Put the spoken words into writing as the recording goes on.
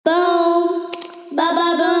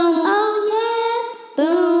Ba-ba boom, oh yeah,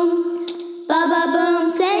 boom. Ba-ba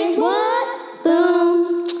boom, say what?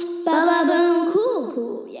 Boom. Ba-ba boom,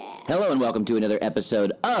 cool, yeah. Hello and welcome to another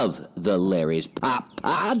episode of the Larry's Pop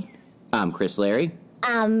Pod. I'm Chris Larry.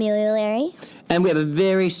 I'm Amelia Larry. And we have a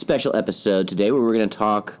very special episode today where we're going to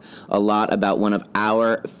talk a lot about one of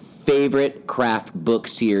our favorite craft book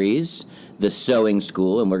series, The Sewing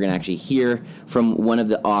School, and we're going to actually hear from one of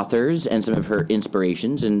the authors and some of her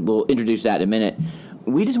inspirations, and we'll introduce that in a minute.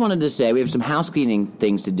 We just wanted to say we have some housecleaning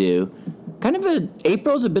things to do.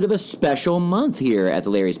 April's a bit of a special month here at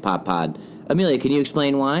the Larry's Pop Pod. Amelia, can you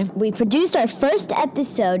explain why? We produced our first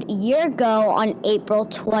episode a year ago on April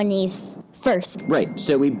 21st. Right,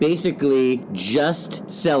 so we basically just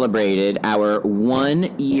celebrated our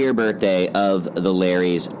 1 year birthday of the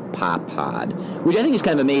Larry's Pop Pod, which I think is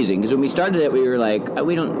kind of amazing, because when we started it, we were like,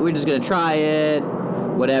 we're just going to try it,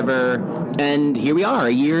 whatever, and here we are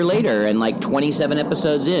a year later and like 27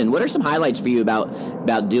 episodes in. What are some highlights for you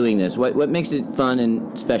about doing this? What makes it fun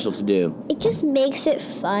and special to do? It just makes it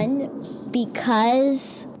fun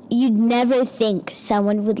because you'd never think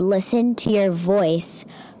someone would listen to your voice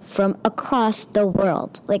from across the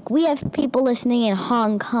world. Like, we have people listening in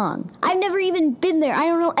Hong Kong. I've never even been there. I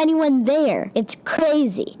don't know anyone there. It's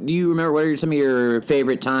crazy. Do you remember what are some of your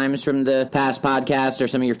favorite times from the past podcast, or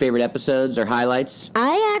some of your favorite episodes or highlights?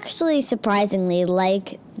 I actually surprisingly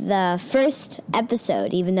like the first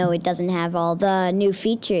episode, even though it doesn't have all the new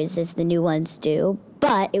features as the new ones do.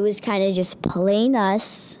 But it was kind of just plain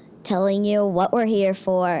us telling you what we're here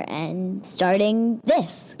for and starting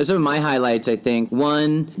this. Some of my highlights, I think,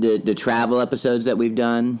 one, the travel episodes that we've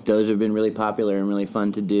done. Those have been really popular and really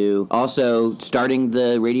fun to do. Also, starting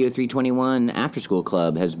the Radio 321 After School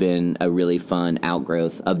Club has been a really fun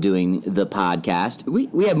outgrowth of doing the podcast.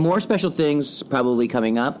 We have more special things probably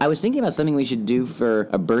coming up. I was thinking about something we should do for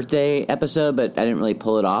a birthday episode, but I didn't really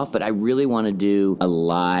pull it off. But I really want to do a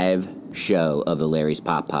live show of the Larry's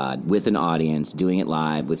Pop Pod with an audience, doing it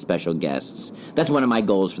live with special guests. That's one of my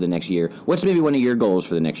goals for the next year. What's maybe one of your goals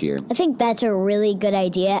for the next year? I think that's a really good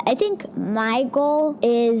idea. I think my goal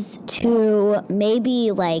is to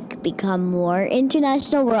maybe become more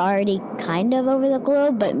international. We're already kind of over the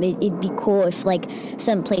globe, but it'd be cool if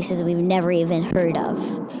some places we've never even heard of.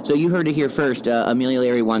 So you heard it here first. Amelia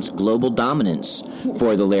Larry wants global dominance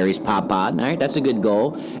for the Larry's Pop Pod. All right, that's a good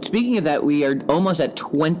goal. Speaking of that, we are almost at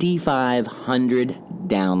 500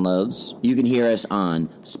 downloads. You can hear us on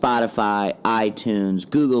Spotify, iTunes,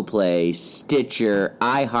 Google Play, Stitcher,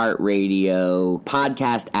 iHeartRadio,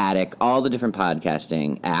 Podcast Addict, all the different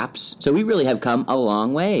podcasting apps. So we really have come a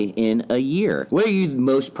long way in a year. What are you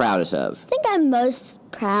most proudest of? I think I'm most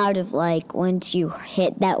proud of once you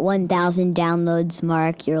hit that 1,000 downloads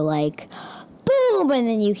mark, you're like, boom, and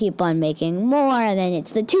then you keep on making more, and then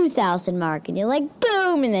it's the 2,000 mark, and you're like,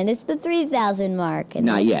 boom, and then it's the 3,000 mark. And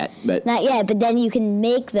Not yet, but then you can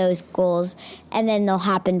make those goals, and then they'll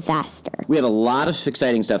happen faster. We have a lot of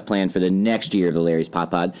exciting stuff planned for the next year of the Larry's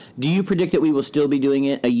Pop Pod. Do you predict that we will still be doing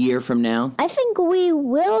it a year from now? I think we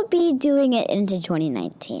will be doing it into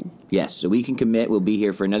 2019. Yes, so we can commit. We'll be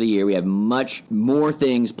here for another year. We have much more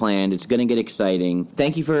things planned. It's going to get exciting.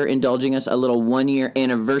 Thank you for indulging us a little 1 year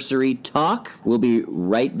anniversary talk. We'll be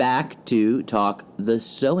right back to talk The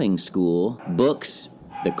Sewing School, books,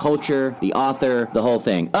 the culture, the author, the whole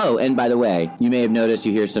thing. Oh, and by the way, you may have noticed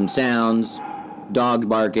you hear some sounds, dog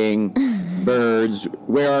barking, birds.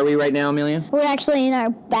 Where are we right now, Amelia? We're actually in our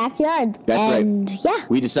backyard. That's right. And yeah.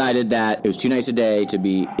 We decided that it was too nice a day to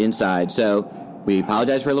be inside, so we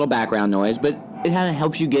apologize for a little background noise, but it kind of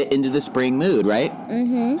helps you get into the spring mood, right?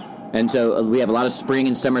 Mm-hmm. And so we have a lot of spring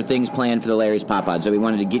and summer things planned for the Larry's Pop Pod, so we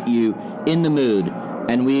wanted to get you in the mood.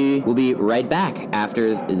 And we will be right back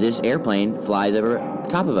after this airplane flies over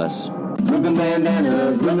top of us. Brooklyn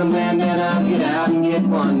bandanas, get out and get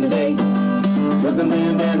one today. Brooklyn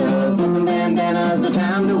bandanas, no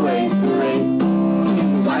time to waste. Hooray.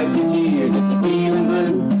 Wipe your tears if you're feeling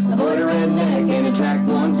blue. Avoid a redneck and attract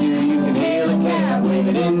one too. You can hail a cab, wave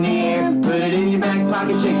it in the air. Put it in your back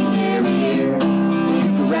pocket, shake it ear to ear. You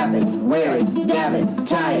can wrap it, wear it, dab it,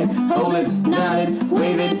 tie it, hold it, knot it,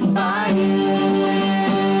 wave it, buy it.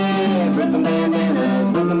 Brooklyn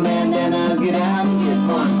bandanas, get out and get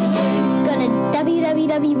one today. Go to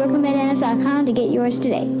www.brooklynbandanas.com to get yours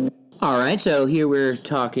today. All right, so here we're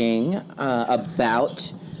talking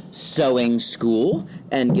about sewing school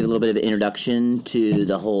and give a little bit of an introduction to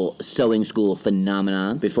the whole sewing school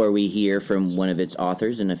phenomenon before we hear from one of its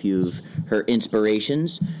authors and a few of her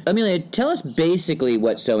inspirations. Amelia, tell us basically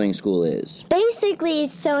what sewing school is. Basically,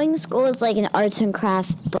 sewing school is like an arts and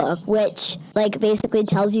craft book, which basically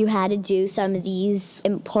tells you how to do some of these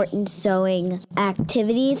important sewing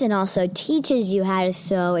activities and also teaches you how to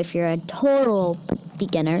sew if you're a total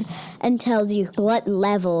beginner, and tells you what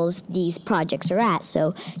levels these projects are at.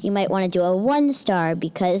 So you might want to do a 1-star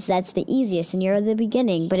because that's the easiest and you're at the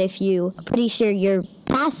beginning. But if you're pretty sure you're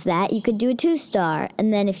past that, you could do a 2-star.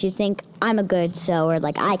 And then if you think, I'm a good sewer,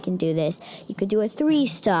 I can do this, you could do a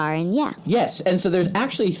 3-star, and yeah. Yes, and so there's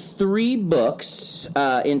actually 3 books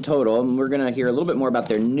in total, and we're going to hear a little bit more about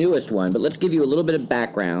their newest one, but let's give you a little bit of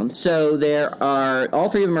background. So there are, all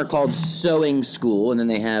 3 of them are called Sewing School, and then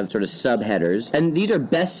they have sort of subheaders, and these are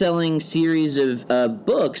best-selling series of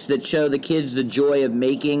books that show the kids the joy of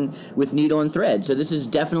making with needle and thread. So this is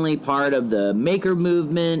definitely part of the maker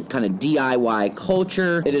movement, kind of DIY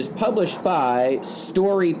culture. It is published by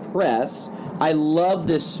Story Press. I love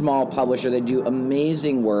this small publisher. They do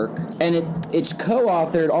amazing work. And it's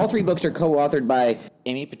co-authored, all 3 books are co-authored by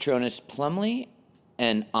Amy Petronas Plumley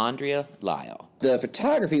and Andrea Lyle. The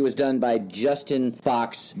photography was done by Justin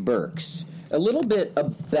Fox Burks. A little bit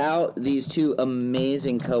about these 2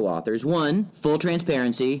 amazing co-authors. One, full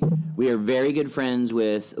transparency, we are very good friends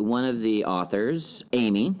with one of the authors,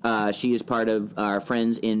 Amy. She is part of our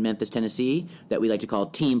friends in Memphis, Tennessee, that we like to call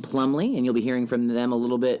Team Plumley, and you'll be hearing from them a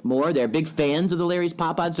little bit more. They're big fans of the Larry's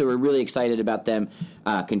Pop Pod, so we're really excited about them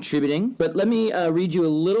contributing. But let me read you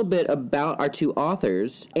a little bit about our 2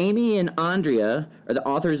 authors. Amy and Andrea are the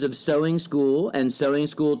authors of Sewing School and Sewing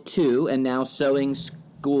School 2, and now Sewing School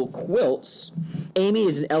Quilts. Amy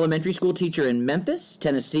is an elementary school teacher in Memphis,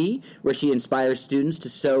 Tennessee, where she inspires students to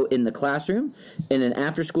sew in the classroom, in an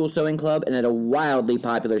after-school sewing club, and at a wildly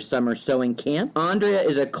popular summer sewing camp. Andrea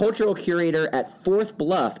is a cultural curator at Fourth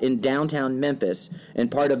Bluff in downtown Memphis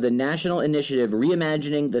and part of the national initiative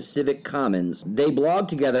Reimagining the Civic Commons. They blog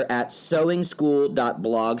together at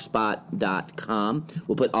sewingschool.blogspot.com.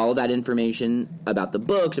 We'll put all of that information about the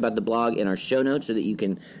books, about the blog in our show notes so that you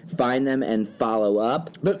can find them and follow up.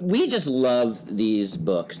 But we just love these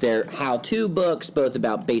books. They're how-to books, both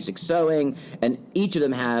about basic sewing, and each of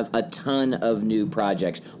them have a ton of new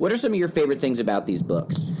projects. What are some of your favorite things about these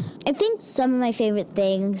books? I think some of my favorite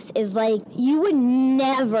things is you would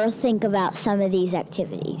never think about some of these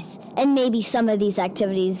activities. And maybe some of these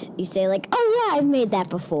activities you say oh yeah, I've made that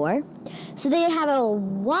before. So they have a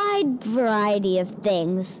wide variety of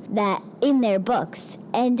things that in their books.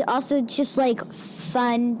 And also just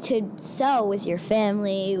fun to sew with your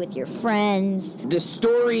family, with your friends. The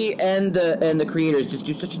story and the creators just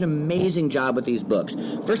do such an amazing job with these books.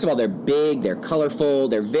 First of all, they're big, they're colorful,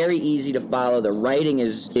 they're very easy to follow. The writing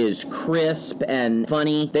is crisp and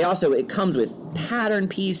funny. It comes with pattern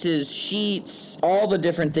pieces, sheets, all the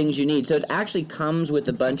different things you need. So it actually comes with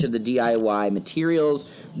a bunch of the DIY materials.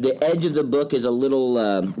 The edge of the book is a little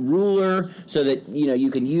ruler so that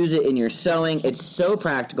you can use it in your sewing. It's so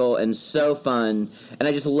practical and so fun. And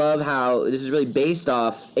I just love how this is really based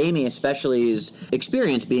off Amy especially's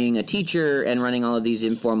experience being a teacher and running all of these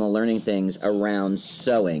informal learning things around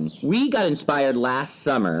sewing. We got inspired last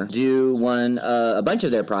summer to do a bunch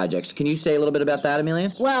of their projects. Can you say a little bit about that,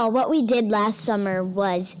 Amelia? Well, what we did last summer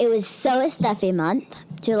was Sew a Stuffy Month,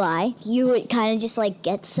 July. You would kind of just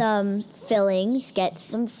get some fillings, get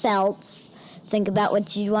some felts, think about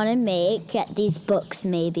what you want to make, get these books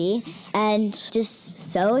maybe, and just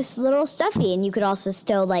sew a little stuffy. And you could also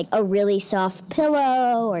sew a really soft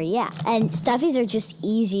pillow and stuffies are just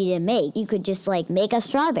easy to make. You could just make a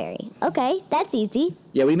strawberry. Okay, that's easy.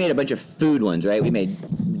 Yeah, we made a bunch of food ones, right? We made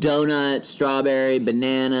donuts, strawberry,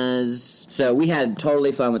 bananas. So we had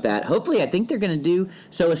totally fun with that. Hopefully, I think they're going to do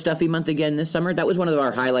Sew a Stuffy Month again this summer. That was one of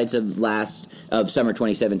our highlights of summer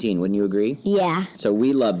 2017. Wouldn't you agree? Yeah. So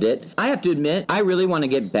we loved it. I have to admit, I really want to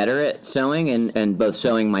get better at sewing and both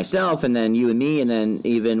sewing myself and then you and me and then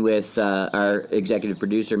even with our executive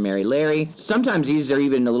producer, Mary Larry. Sometimes these are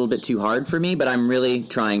even a little bit too hard for me, but I'm really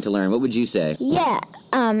trying to learn. What would you say? Yeah.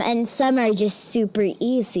 And some are just super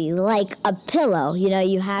easy, like a pillow.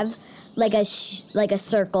 You have a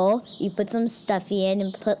circle. You put some stuffy in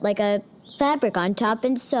and put a fabric on top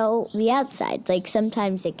and sew the outside. Like,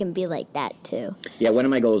 sometimes it can be like that, too. Yeah, one of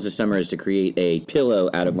my goals this summer is to create a pillow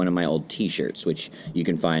out of one of my old t-shirts, which you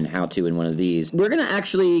can find how to in one of these. We're going to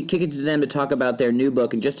actually kick it to them to talk about their new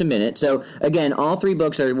book in just a minute. So, again, all three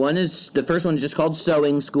books are, the first one is just called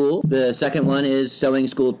Sewing School. The second one is Sewing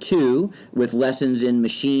School 2 with lessons in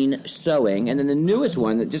machine sewing. And then the newest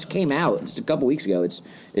one that just came out just a couple weeks ago, it's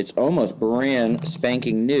almost brand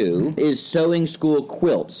spanking new, is Sewing School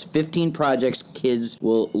Quilts, 15 projects kids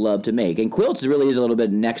will love to make. And quilts really is a little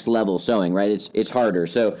bit next level sewing, right? It's harder.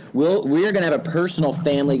 So we're going to have a personal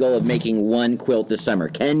family goal of making one quilt this summer.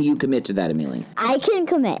 Can you commit to that, Amelia? I can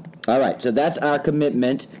commit. All right, so that's our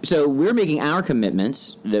commitment. So we're making our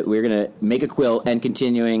commitments that we're going to make a quilt and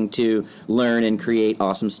continuing to learn and create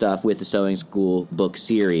awesome stuff with the Sewing School book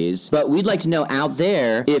series. But we'd like to know out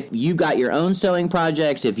there, if you got your own sewing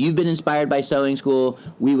projects, if you've been inspired by Sewing School,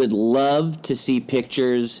 we would love to see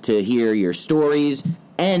pictures, to hear your stories,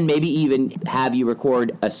 and maybe even have you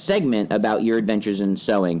record a segment about your adventures in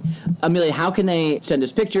sewing. Amelia, how can they send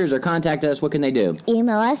us pictures or contact us? What can they do?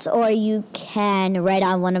 Email us, or you can write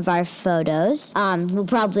on one of our photos. We'll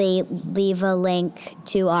probably leave a link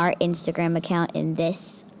to our Instagram account in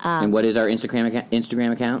this. And what is our Instagram account?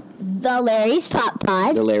 The Larry's Pop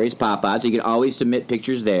Pod. The Larry's Pop Pod. So you can always submit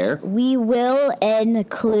pictures there. We will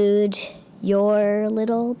include your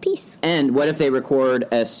little piece. And what if they record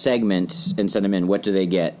a segment and send them in? What do they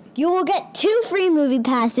get? You will get 2 free movie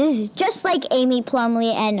passes, just like Amy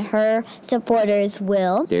Plumley and her supporters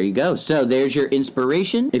will. There you go. So there's your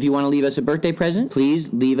inspiration. If you want to leave us a birthday present,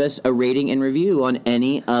 please leave us a rating and review on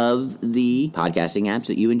any of the podcasting apps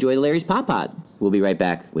that you enjoy the Larry's Pop Pod. We'll be right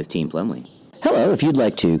back with Team Plumley. Hello, if you'd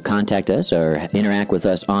like to contact us or interact with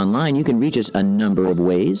us online, you can reach us a number of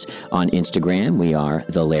ways. On Instagram, we are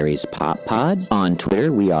The Larry's Pop Pod. On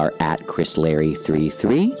Twitter, we are at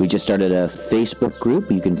ChrisLarry33. We just started a Facebook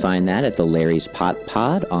group. You can find that at The Larry's Pop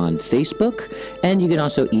Pod on Facebook. And you can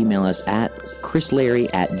also email us at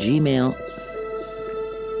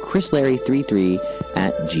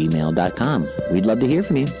chrislarry33@gmail.com. We'd love to hear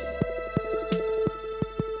from you.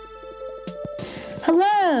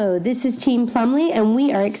 Hello, this is Team Plumley, and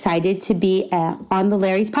we are excited to be on the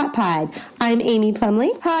Larry's Pop Pod. I'm Amy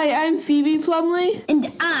Plumley. Hi, I'm Phoebe Plumley. And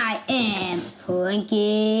I am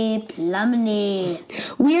Frankie Plumley.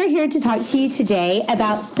 We are here to talk to you today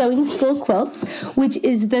about Sewing School Quilts, which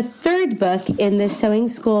is the 3rd book in the Sewing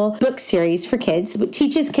School book series for kids, which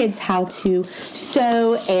teaches kids how to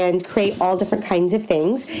sew and create all different kinds of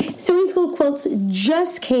things. Sewing School Quilts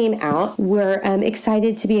just came out. We're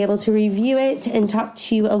excited to be able to review it and talk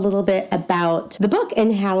to you a little bit about the book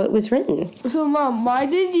and how it was written. So, Mom, why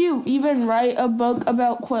did you even write a book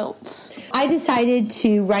about quilts? I decided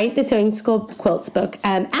to write the Sewing School Quilts book,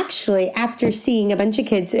 actually, after seeing a bunch of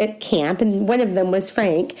kids at camp, and one of them was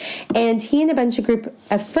Frank, and he and a bunch of group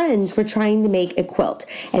of friends were trying to make a quilt,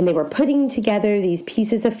 and they were putting together these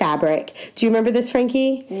pieces of fabric. Do you remember this,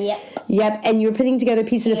 Frankie? Yep, and you were putting together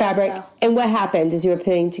pieces of fabric, and what happened as you were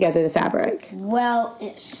putting together the fabric? Well,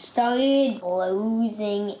 it started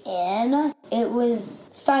closing in. It was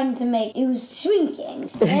it was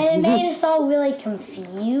shrinking. And it made us all really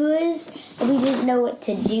confused. And we didn't know what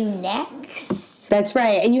to do next. That's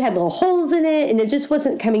right. And you had little holes in it, and it just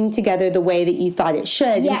wasn't coming together the way that you thought it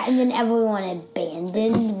should. Yeah, and then everyone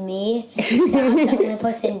abandoned me. So I was the only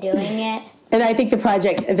person doing it. And I think the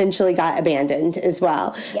project eventually got abandoned as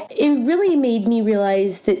well. Yeah. It really made me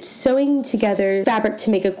realize that sewing together fabric to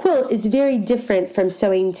make a quilt is very different from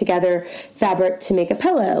sewing together fabric to make a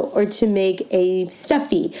pillow or to make a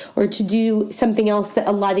stuffy or to do something else that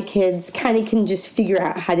a lot of kids kind of can just figure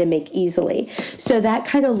out how to make easily. So that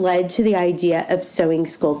kind of led to the idea of Sewing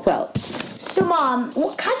School Quilts. So, Mom,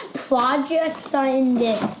 what kind of projects are in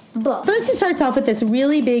this book? First, it starts off with this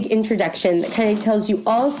really big introduction that kind of tells you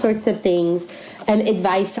all sorts of things,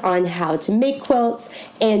 advice on how to make quilts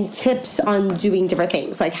and tips on doing different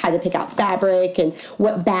things, like how to pick out fabric and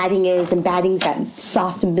what batting is, and batting's that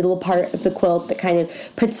soft middle part of the quilt that kind of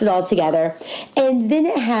puts it all together. And then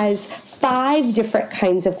it has 5 different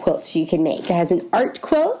kinds of quilts you can make. It has an art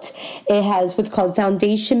quilt. It has what's called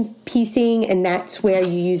foundation piecing, and that's where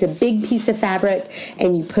you use a big piece of fabric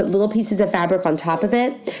and you put little pieces of fabric on top of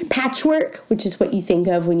it. Patchwork, which is what you think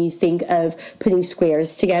of when you think of putting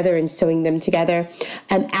squares together and sewing them together.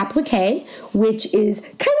 Applique, which is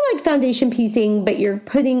kind of like foundation piecing, but you're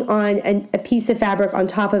putting on a piece of fabric on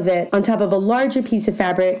top of it, on top of a larger piece of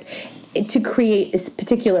fabric, to create this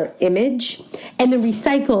particular image. And the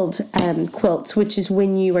recycled quilts, which is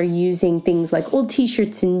when you are using things like old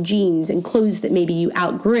t-shirts and jeans and clothes that maybe you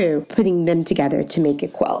outgrew, putting them together to make a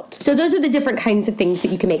quilt. So those are the different kinds of things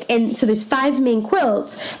that you can make. And so there's 5 main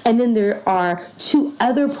quilts, and then there are 2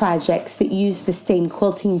 other projects that use the same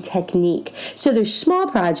quilting technique. So there's small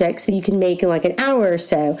projects that you can make in like an hour or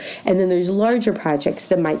so, and then there's larger projects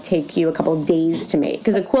that might take you a couple of days to make,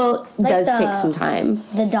 because a quilt does take some time.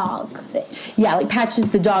 The dog thing. Yeah, like Patches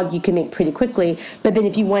the dog you can make pretty quickly, but then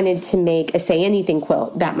if you wanted to make a Say Anything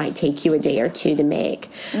quilt, that might take you a day or 2 to make.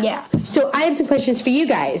 Yeah. So I have some questions for you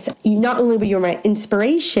guys. You not only were you my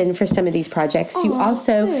inspiration for some of these projects, you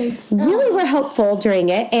also really were helpful during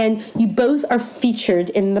it, and you both are featured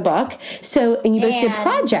in the book. So, and you both did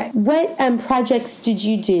projects. What projects did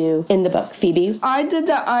you do in the book, Phoebe? I did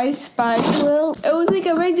the I Spy quilt. It was like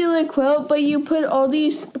a regular quilt, but you put all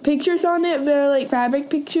these pictures on it. They're like fabric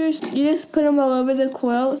pictures. You just put them all over the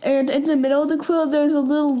quilt. And in the middle of the quilt, there's a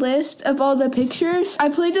little list of all the pictures. I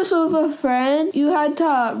played this with a friend. You had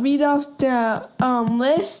to read off the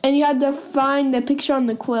list, and you had to find the picture on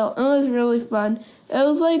the quilt. It was really fun. It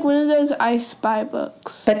was like one of those I Spy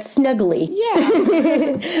books. But snuggly.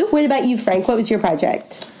 Yeah. What about you, Frank? What was your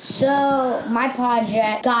project? So, my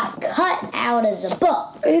project got cut out of the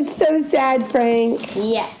book. It's so sad, Frank.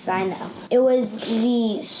 Yes, I know. It was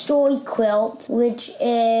the story quilt, which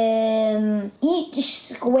each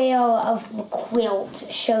square of the quilt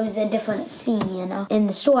shows a different scene in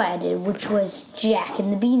the story I did, which was Jack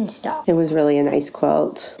and the Beanstalk. It was really a nice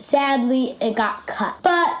quilt. Sadly, it got cut.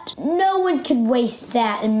 But no one could waste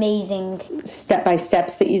that amazing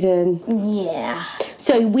Step-by-steps that you did. Yeah.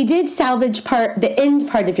 So we did salvage the end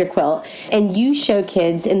part of your quilt, and you show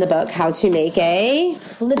kids in the book how to make a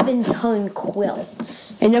flip and turn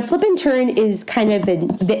quilt. And a flip and turn is kind of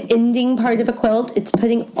the ending part of a quilt. It's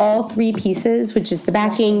putting all 3 pieces, which is the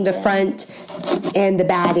backing, the front, and the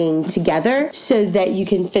batting together so that you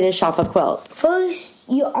can finish off a quilt. First,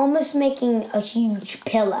 you're almost making a huge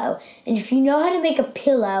pillow. And if you know how to make a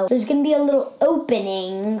pillow, there's going to be a little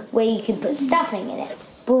opening where you can put stuffing in it.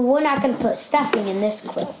 But we're not going to put stuffing in this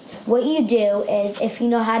quilt. What you do is, if you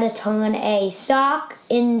know how to turn a sock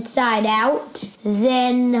inside out,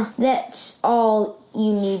 then that's all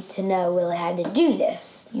you need to know really how to do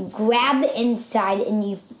this. You grab the inside and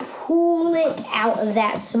you pull it out of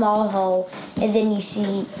that small hole, and then you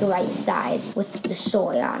see the right side with the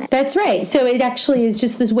story on it. That's right. So it actually is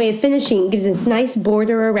just this way of finishing. It gives this nice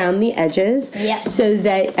border around the edges, so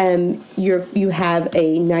that you have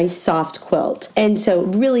a nice soft quilt. And so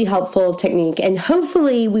really helpful technique. And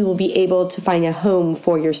hopefully we will be able to find a home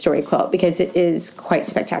for your story quilt, because it is quite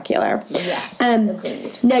spectacular. Yes,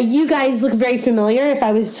 agreed. Now you guys look very familiar. If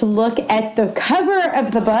I was to look at the cover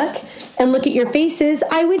of the book and look at your faces,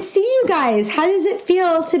 I would see you guys. How does it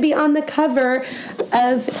feel to be on the cover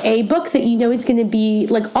of a book that you know is going to be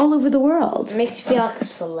like all over the world? It makes you feel like a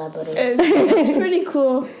celebrity. It's pretty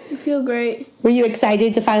cool. I feel great. Were you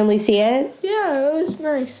excited to finally see it? Yeah, it was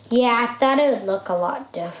nice. Yeah, I thought it would look a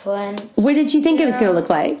lot different. What did you think it was going to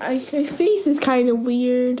look like? My face is kind of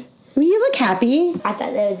weird. Well, you look happy. I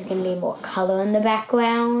thought there was going to be more color in the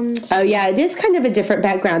background. Oh, yeah, it is kind of a different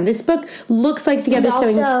background. This book looks like the other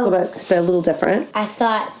sewing school books, but a little different. I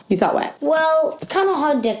thought... You thought what? Well, it's kind of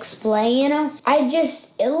hard to explain.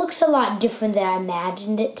 It looks a lot different than I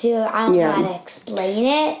imagined it to. I don't know how to explain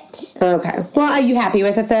it. Okay. Well, are you happy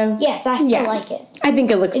with it, though? Yes, I still like it. I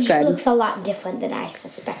think it looks good. It just looks a lot different than I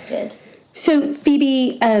suspected. So,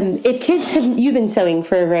 Phoebe, if kids you've been sewing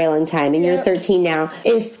for a very long time, and you're 13 now.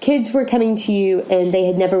 If kids were coming to you and they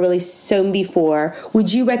had never really sewn before,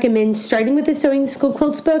 would you recommend starting with the Sewing School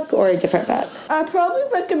Quilts book or a different book? I probably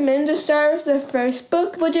recommend to start with the first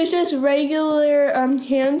book, which is just regular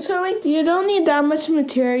hand sewing. You don't need that much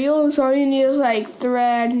material, so all you need is like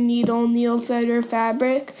thread, needle thread, or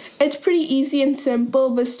fabric. It's pretty easy and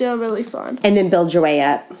simple, but still really fun. And then build your way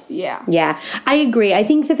up. Yeah. Yeah, I agree. I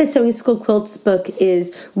think that the Sewing School Quilts book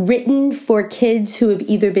is written for kids who have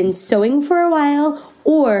either been sewing for a while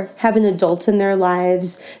or have an adult in their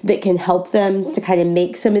lives that can help them to kind of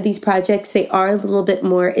make some of these projects. They are a little bit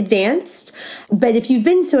more advanced. But if you've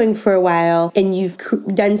been sewing for a while and you've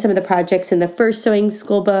done some of the projects in the first Sewing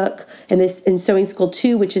School book and in Sewing School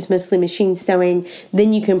 2, which is mostly machine sewing,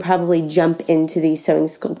 then you can probably jump into these Sewing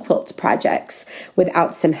School Quilts projects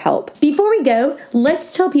without some help. Before we go,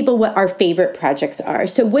 let's tell people what our favorite projects are.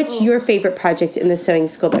 So what's your favorite project in the Sewing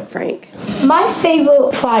School book, Frank? My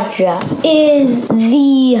favorite project is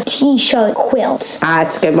the t-shirt quilt. Ah,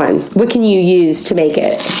 it's a good one. What can you use to make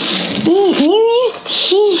it? You use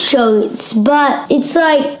t-shirts, but it's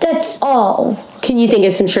like, that's all. Can you think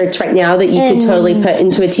of some shirts right now that you could totally put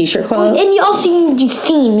into a t-shirt quilt? And you also can do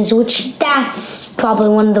themes, which that's probably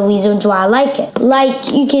one of the reasons why I like it.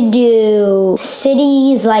 Like, you could do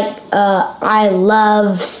cities, like I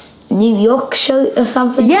love New York shirt or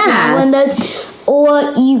something. Yeah. One does. Or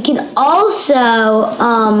you can also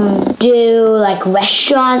do like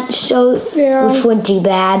restaurant shirt, which wouldn't do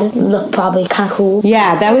bad. Look probably kind of cool.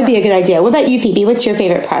 Yeah, that would be a good idea. What about you, Phoebe? What's your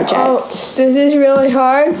favorite project? Oh, this is really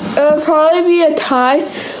hard. It would probably be a tie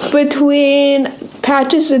between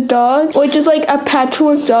Patches the dog, which is like a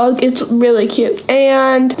patchwork dog. It's really cute.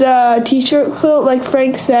 And the t-shirt quilt, like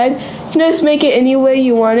Frank said, you can just make it any way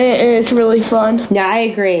you want it, and it's really fun. Yeah, I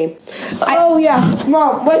agree. Yeah.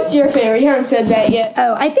 Mom, what's your favorite? You haven't said that yet.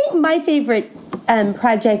 Oh, I think my favorite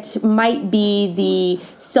project might be the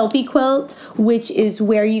selfie quilt, which is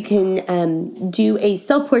where you can do a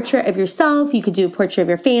self-portrait of yourself. You could do a portrait of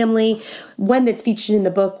your family. One that's featured in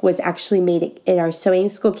the book was actually made at our sewing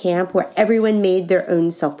school camp, where everyone made their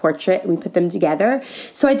own self-portrait and we put them together.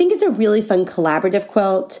 So I think it's a really fun collaborative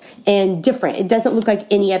quilt and different. It doesn't look like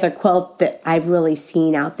any other quilt that I've really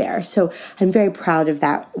seen out there. So I'm very proud of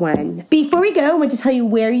that one. Before we go, I want to tell you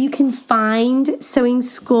where you can find sewing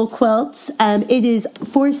school quilts. It is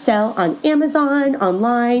for sale on Amazon,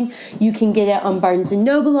 online. You can get it on Barnes &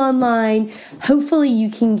 Noble online. Hopefully you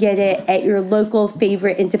can get it at your local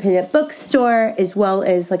favorite independent bookstore, as well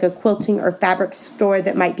as like a quilting or fabric store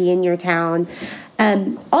that might be in your town.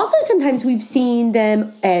 Also, sometimes we've seen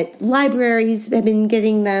them at libraries, have been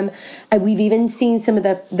getting them. We've even seen some of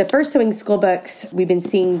the first sewing school books. We've been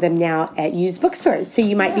seeing them now at used bookstores. So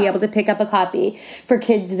you might be able to pick up a copy for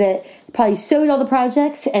kids that probably sewed all the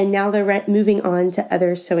projects and now they're moving on to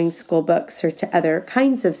other sewing school books or to other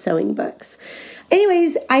kinds of sewing books.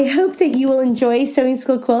 Anyways, I hope that you will enjoy Sewing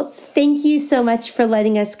School Quilts. Thank you so much for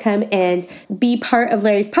letting us come and be part of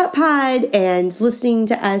Larry's Pop Pod and listening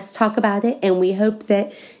to us talk about it. And we hope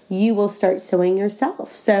that you will start sewing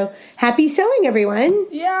yourself. So happy sewing, everyone.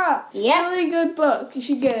 Yeah. Really good book. You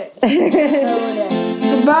should get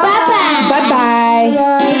it. Bye-bye. Bye-bye. Bye-bye.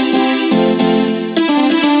 Bye.